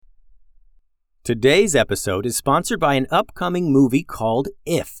Today's episode is sponsored by an upcoming movie called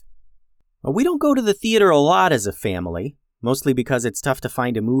If. We don't go to the theater a lot as a family, mostly because it's tough to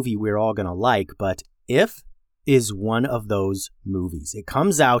find a movie we're all going to like, but If is one of those movies. It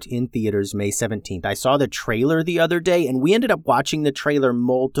comes out in theaters May 17th. I saw the trailer the other day, and we ended up watching the trailer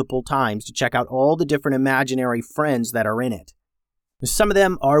multiple times to check out all the different imaginary friends that are in it. Some of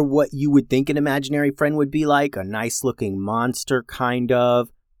them are what you would think an imaginary friend would be like, a nice-looking monster, kind of.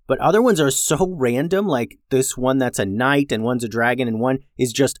 But other ones are so random, like this one that's a knight and one's a dragon and one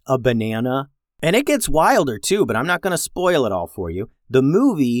is just a banana. And it gets wilder too, but I'm not going to spoil it all for you. The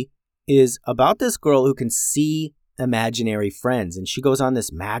movie is about this girl who can see imaginary friends, and she goes on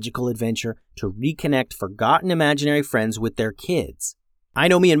this magical adventure to reconnect forgotten imaginary friends with their kids. I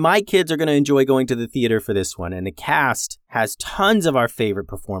know me and my kids are going to enjoy going to the theater for this one, and the cast has tons of our favorite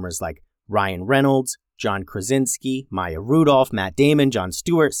performers like Ryan Reynolds, John Krasinski, Maya Rudolph, Matt Damon, Jon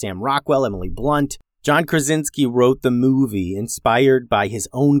Stewart, Sam Rockwell, Emily Blunt. John Krasinski wrote the movie inspired by his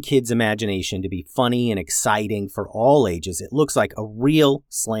own kid's imagination to be funny and exciting for all ages. It looks like a real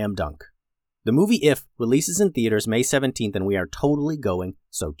slam dunk. The movie If releases in theaters May 17th, and we are totally going,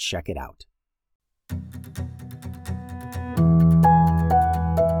 so check it out.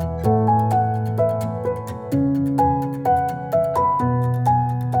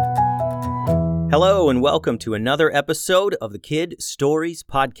 Hello and welcome to another episode of the Kid Stories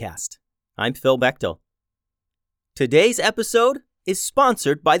Podcast. I'm Phil Bechtel. Today's episode is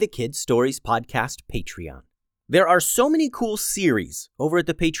sponsored by the Kid Stories Podcast Patreon. There are so many cool series over at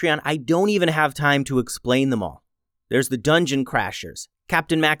the Patreon, I don't even have time to explain them all. There's the Dungeon Crashers,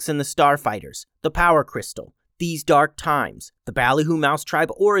 Captain Max and the Starfighters, the Power Crystal, These Dark Times, the Ballyhoo Mouse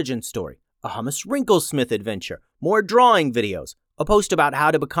Tribe Origin Story, a Hummus Wrinklesmith adventure, more drawing videos, a post about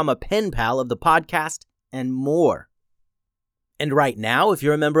how to become a pen pal of the podcast, and more. And right now, if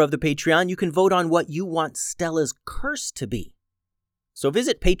you're a member of the Patreon, you can vote on what you want Stella's curse to be. So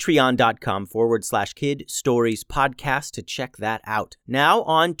visit patreon.com/Kid Stories Podcast to check that out. Now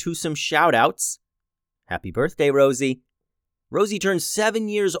on to some shout-outs. Happy birthday, Rosie. Rosie turned 7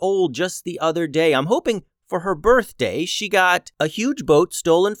 years old just the other day. I'm hoping for her birthday, she got a huge boat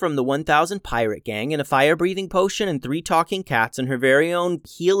stolen from the 1000 Pirate Gang and a fire-breathing potion and 3 talking cats and her very own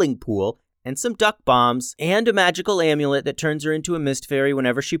healing pool and some duck bombs and a magical amulet that turns her into a mist fairy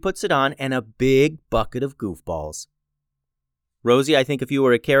whenever she puts it on and a big bucket of goofballs. Rosie, I think if you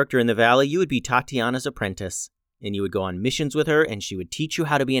were a character in the Valley, you would be Tatiana's apprentice, and you would go on missions with her and she would teach you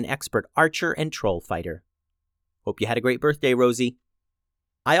how to be an expert archer and troll fighter. Hope you had a great birthday, Rosie.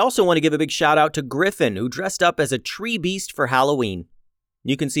 I also want to give a big shout out to Griffin, who dressed up as a tree beast for Halloween.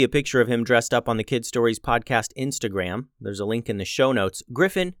 You can see a picture of him dressed up on the Kid Stories Podcast Instagram. There's a link in the show notes.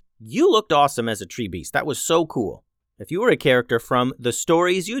 Griffin, you looked awesome as a tree beast. That was so cool. If you were a character from the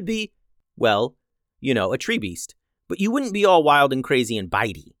stories, you'd be, well, you know, a tree beast. But you wouldn't be all wild and crazy and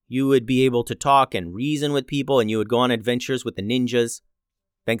bitey. You would be able to talk and reason with people, and you would go on adventures with the ninjas.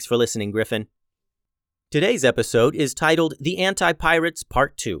 Thanks for listening, Griffin. Today's episode is titled The Anti-Pirates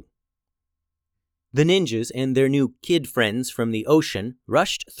Part 2. The ninjas and their new kid friends from the ocean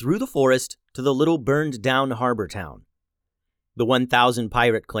rushed through the forest to the little burned-down harbor town. The 1000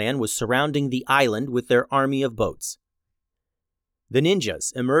 pirate clan was surrounding the island with their army of boats. The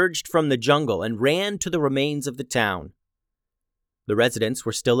ninjas emerged from the jungle and ran to the remains of the town. The residents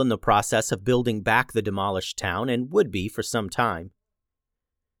were still in the process of building back the demolished town and would be for some time.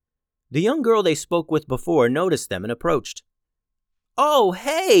 The young girl they spoke with before noticed them and approached. "Oh,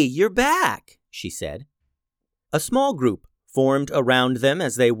 hey, you're back," she said. A small group formed around them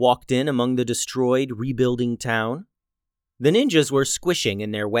as they walked in among the destroyed, rebuilding town. The ninjas were squishing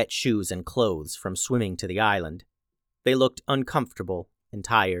in their wet shoes and clothes from swimming to the island. They looked uncomfortable and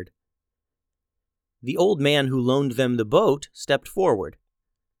tired. The old man who loaned them the boat stepped forward.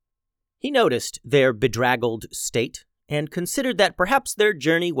 He noticed their bedraggled state and considered that perhaps their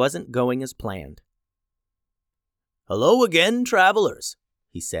journey wasn't going as planned. "Hello again, travelers,"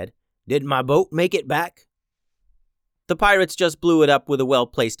 he said. "Did my boat make it back?" "The pirates just blew it up with a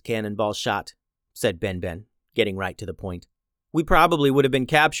well-placed cannonball shot," said Ben, getting right to the point. "We probably would have been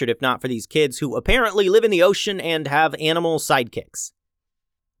captured if not for these kids who apparently live in the ocean and have animal sidekicks."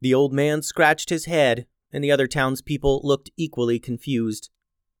 The old man scratched his head, and the other townspeople looked equally confused.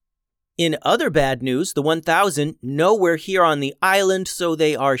 "In other bad news, the 1000 know we're here on the island, so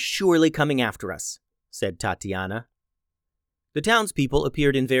they are surely coming after us," said Tatiana. The townspeople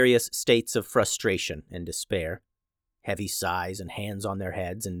appeared in various states of frustration and despair. Heavy sighs and hands on their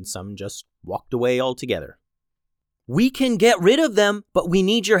heads, and some just walked away altogether. "We can get rid of them, but we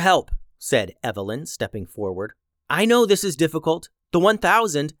need your help," said Evelyn, stepping forward. "I know this is difficult, The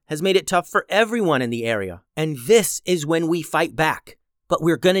 1000 has made it tough for everyone in the area, and this is when we fight back. But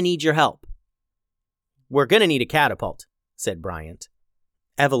we're gonna need your help." "We're gonna need a catapult," said Bryant.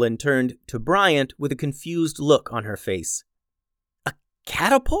 Evelyn turned to Bryant with a confused look on her face. "A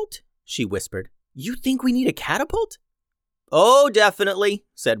catapult?" she whispered. "You think we need a catapult?" "Oh, definitely,"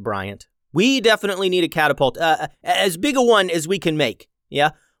 said Bryant. "We definitely need a catapult. As big a one as we can make.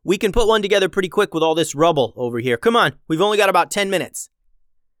 Yeah? We can put one together pretty quick with all this rubble over here. Come on, we've only got about 10 minutes.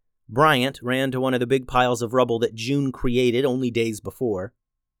 Bryant ran to one of the big piles of rubble that June created only days before.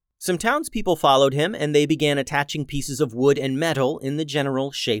 Some townspeople followed him, and they began attaching pieces of wood and metal in the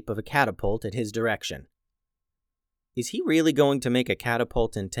general shape of a catapult at his direction. "Is he really going to make a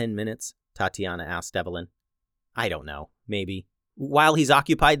catapult in 10 minutes? Tatiana asked Evelyn. "I don't know. Maybe. While he's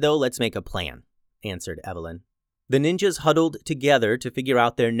occupied, though, let's make a plan," answered Evelyn. The ninjas huddled together to figure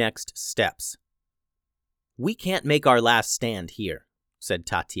out their next steps. "We can't make our last stand here," said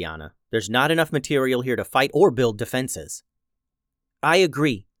Tatiana. "There's not enough material here to fight or build defenses." "I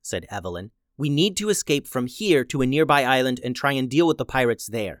agree," said Evelyn. "We need to escape from here to a nearby island and try and deal with the pirates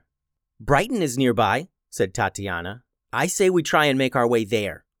there." "Brighton is nearby," said Tatiana. "I say we try and make our way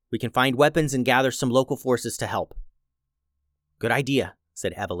there. We can find weapons and gather some local forces to help." "Good idea,"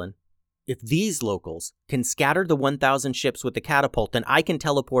 said Evelyn. "If these locals can scatter the 1000 ships with the catapult, then I can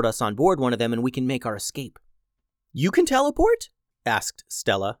teleport us on board one of them and we can make our escape." "You can teleport?" asked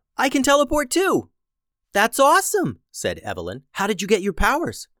Stella. "I can teleport too." "That's awesome," said Evelyn. "How did you get your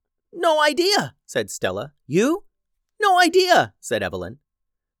powers?" "No idea," said Stella. "You?" "No idea," said Evelyn.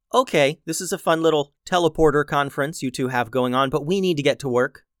 "Okay, this is a fun little teleporter conference you two have going on, but we need to get to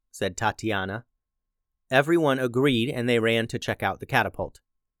work," said Tatiana. Everyone agreed, and they ran to check out the catapult.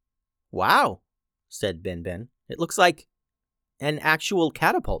 "Wow," said Ben. "It looks like an actual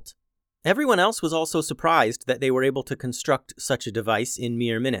catapult." Everyone else was also surprised that they were able to construct such a device in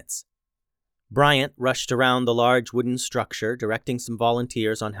mere minutes. Bryant rushed around the large wooden structure, directing some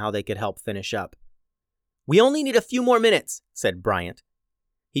volunteers on how they could help finish up. "We only need a few more minutes," said Bryant.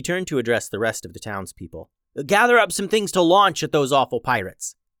 He turned to address the rest of the townspeople. "Gather up some things to launch at those awful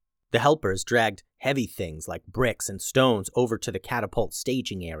pirates." The helpers dragged heavy things like bricks and stones over to the catapult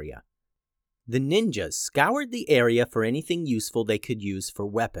staging area. The ninjas scoured the area for anything useful they could use for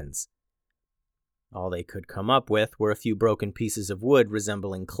weapons. All they could come up with were a few broken pieces of wood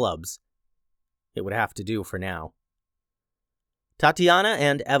resembling clubs. It would have to do for now. Tatiana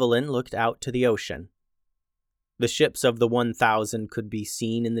and Evelyn looked out to the ocean. The ships of the 1000 could be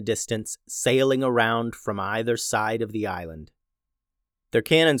seen in the distance, sailing around from either side of the island. "Their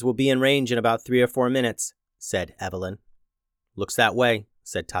cannons will be in range in about 3 or 4 minutes, said Evelyn. "Looks that way,"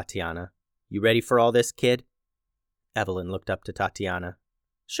 said Tatiana. "You ready for all this, kid?" Evelyn looked up to Tatiana.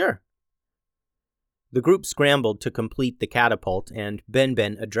 "Sure." The group scrambled to complete the catapult, and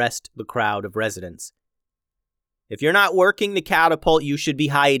Ben addressed the crowd of residents. "If you're not working the catapult, you should be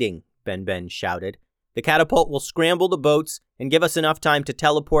hiding," Ben shouted. "The catapult will scramble the boats and give us enough time to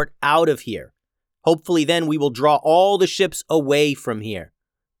teleport out of here. Hopefully then we will draw all the ships away from here.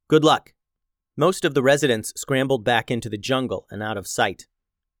 Good luck." Most of the residents scrambled back into the jungle and out of sight.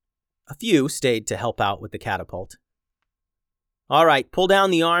 A few stayed to help out with the catapult. "All right, pull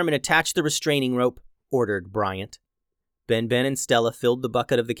down the arm and attach the restraining rope," ordered Bryant. Ben and Stella filled the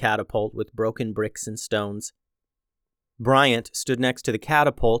bucket of the catapult with broken bricks and stones. Bryant stood next to the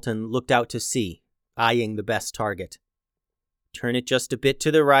catapult and looked out to sea, eyeing the best target. "Turn it just a bit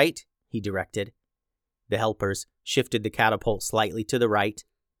to the right," he directed. The helpers shifted the catapult slightly to the right.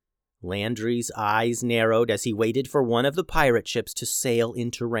 Landry's eyes narrowed as he waited for one of the pirate ships to sail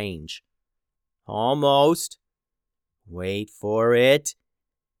into range. "Almost. Wait for it.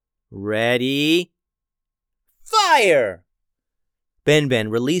 Ready. Fire!" Ben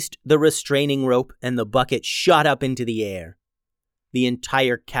released the restraining rope and the bucket shot up into the air. The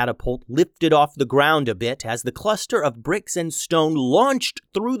entire catapult lifted off the ground a bit as the cluster of bricks and stone launched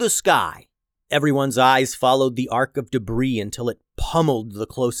through the sky. Everyone's eyes followed the arc of debris until it pummeled the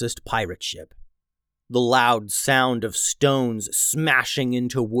closest pirate ship. The loud sound of stones smashing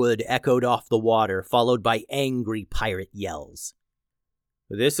into wood echoed off the water, followed by angry pirate yells.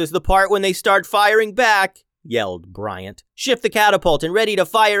 "This is the part when they start firing back," yelled Bryant. "Shift the catapult and ready to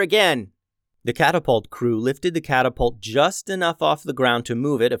fire again." The catapult crew lifted the catapult just enough off the ground to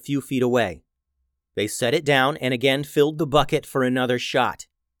move it a few feet away. They set it down and again filled the bucket for another shot.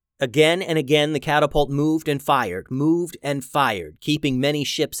 Again and again the catapult moved and fired, keeping many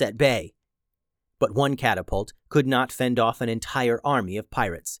ships at bay. But one catapult could not fend off an entire army of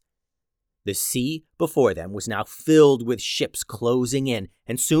pirates. The sea before them was now filled with ships closing in,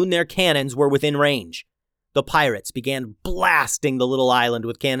 and soon their cannons were within range. The pirates began blasting the little island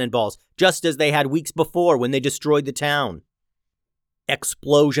with cannonballs, just as they had weeks before when they destroyed the town.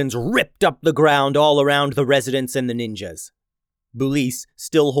 Explosions ripped up the ground all around the residents and the ninjas. Boolice,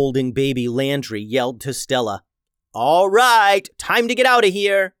 still holding baby Landry, yelled to Stella, "All right, time to get out of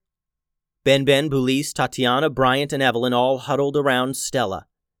here." Ben, Boolice, Tatiana, Bryant, and Evelyn all huddled around Stella.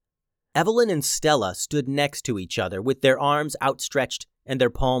 Evelyn and Stella stood next to each other with their arms outstretched and their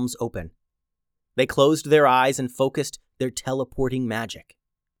palms open. They closed their eyes and focused their teleporting magic.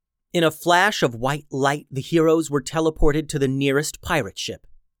 In a flash of white light, the heroes were teleported to the nearest pirate ship.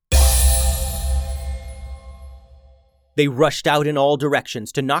 They rushed out in all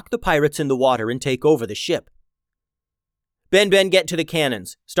directions to knock the pirates in the water and take over the ship. Ben, get to the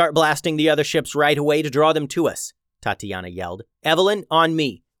cannons. Start blasting the other ships right away to draw them to us, Tatiana yelled. Evelyn, on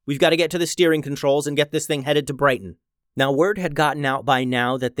me. We've got to get to the steering controls and get this thing headed to Brighton. Now, word had gotten out by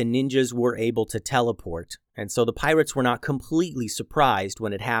now that the ninjas were able to teleport, and so the pirates were not completely surprised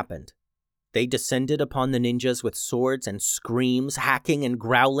when it happened. They descended upon the ninjas with swords and screams, hacking and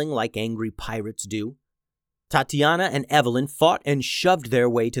growling like angry pirates do. Tatiana and Evelyn fought and shoved their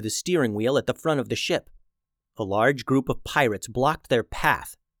way to the steering wheel at the front of the ship. A large group of pirates blocked their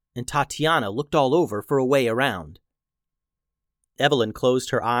path, and Tatiana looked all over for a way around. Evelyn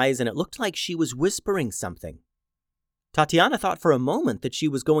closed her eyes, and it looked like she was whispering something. Tatiana thought for a moment that she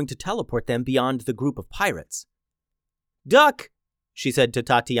was going to teleport them beyond the group of pirates. "Duck!" she said to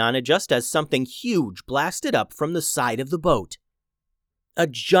Tatiana just as something huge blasted up from the side of the boat. A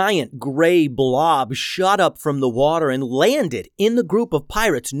giant gray blob shot up from the water and landed in the group of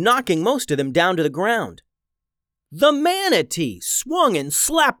pirates, knocking most of them down to the ground. The manatee swung and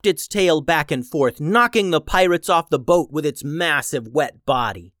slapped its tail back and forth, knocking the pirates off the boat with its massive wet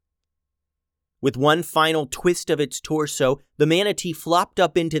body. With one final twist of its torso, the manatee flopped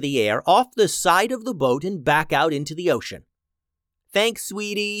up into the air, off the side of the boat and back out into the ocean. "Thanks,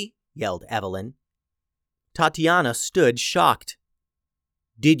 sweetie," yelled Evelyn. Tatiana stood shocked.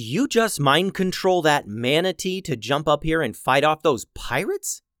 "Did you just mind control that manatee to jump up here and fight off those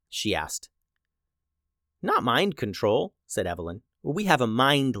pirates?" she asked. "Not mind control," said Evelyn. "We have a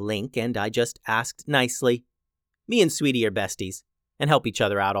mind link, and I just asked nicely. Me and Sweetie are besties, and help each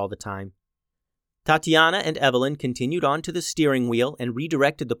other out all the time." Tatiana and Evelyn continued on to the steering wheel and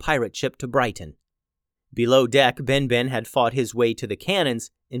redirected the pirate ship to Brighton. Below deck, Ben had fought his way to the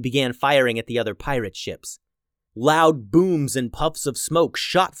cannons and began firing at the other pirate ships. Loud booms and puffs of smoke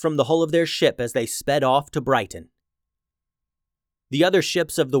shot from the hull of their ship as they sped off to Brighton. The other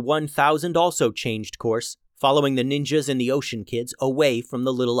ships of the 1000 also changed course, following the ninjas and the ocean kids away from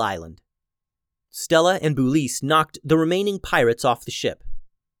the little island. Stella and Boolice knocked the remaining pirates off the ship.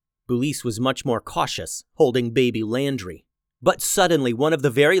 Boolice was much more cautious, holding baby Landry. But suddenly, one of the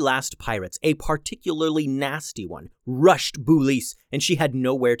very last pirates, a particularly nasty one, rushed Boolice, and she had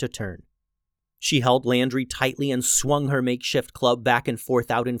nowhere to turn. She held Landry tightly and swung her makeshift club back and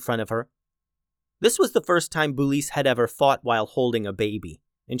forth out in front of her. This was the first time Boolice had ever fought while holding a baby,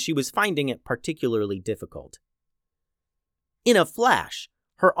 and she was finding it particularly difficult. In a flash,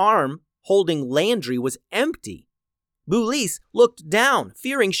 her arm holding Landry was empty. Boolice looked down,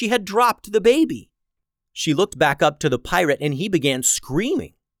 fearing she had dropped the baby. She looked back up to the pirate, and he began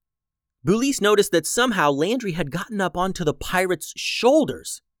screaming. Boolice noticed that somehow Landry had gotten up onto the pirate's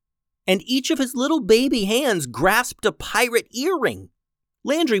shoulders, and each of his little baby hands grasped a pirate earring.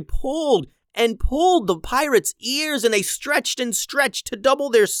 Landry pulled and pulled the pirate's ears, and they stretched and stretched to double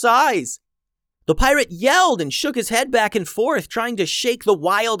their size. The pirate yelled and shook his head back and forth, trying to shake the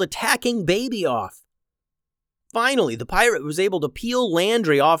wild, attacking baby off. Finally, the pirate was able to peel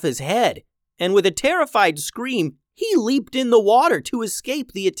Landry off his head, and with a terrified scream, he leaped in the water to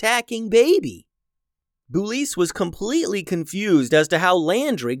escape the attacking baby. Boolice was completely confused as to how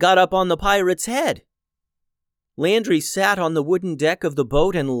Landry got up on the pirate's head. Landry sat on the wooden deck of the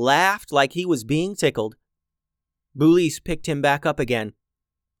boat and laughed like he was being tickled. Boolice picked him back up again.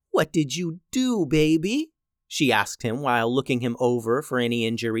 "What did you do, baby?" she asked him while looking him over for any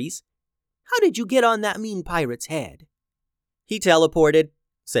injuries. "How did you get on that mean pirate's head?" "He teleported,"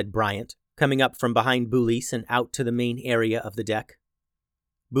 said Bryant, coming up from behind Boolice and out to the main area of the deck.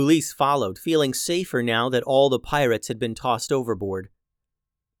 Boolice followed, feeling safer now that all the pirates had been tossed overboard.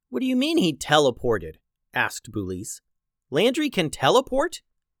 "What do you mean he teleported?" asked Boolice. "Landry can teleport?"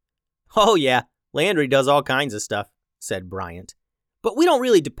 "Oh yeah, Landry does all kinds of stuff," said Bryant. "But we don't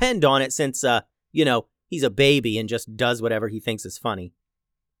really depend on it since, he's a baby and just does whatever he thinks is funny."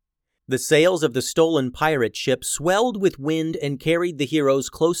 The sails of the stolen pirate ship swelled with wind and carried the heroes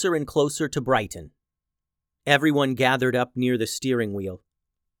closer and closer to Brighton. Everyone gathered up near the steering wheel.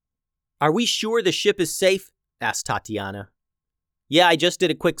 Are we sure the ship is safe? Asked Tatiana. Yeah, I just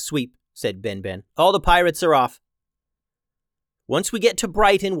did a quick sweep, said Ben. All the pirates are off. Once we get to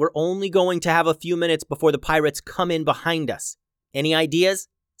Brighton, we're only going to have a few minutes before the pirates come in behind us. Any ideas?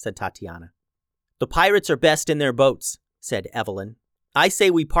 Said Tatiana. The pirates are best in their boats, said Evelyn. I say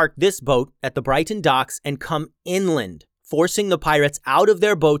we park this boat at the Brighton docks and come inland, forcing the pirates out of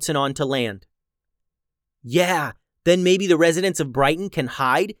their boats and onto land. Yeah, then maybe the residents of Brighton can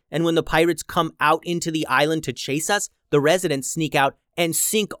hide, and when the pirates come out into the island to chase us, the residents sneak out and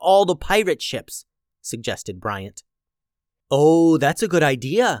sink all the pirate ships, suggested Bryant. Oh, that's a good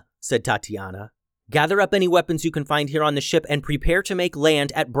idea, said Tatiana. Gather up any weapons you can find here on the ship and prepare to make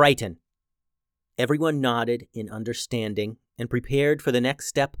land at Brighton. Everyone nodded in understanding and prepared for the next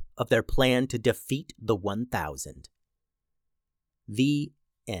step of their plan to defeat the 1,000. The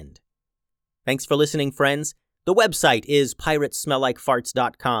end. Thanks for listening, friends. The website is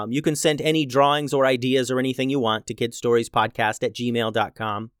piratessmelllikefarts.com. You can send any drawings or ideas or anything you want to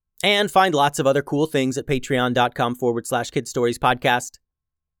kidstoriespodcast@gmail.com. And find lots of other cool things at patreon.com/kidstoriespodcast.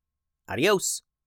 Adios.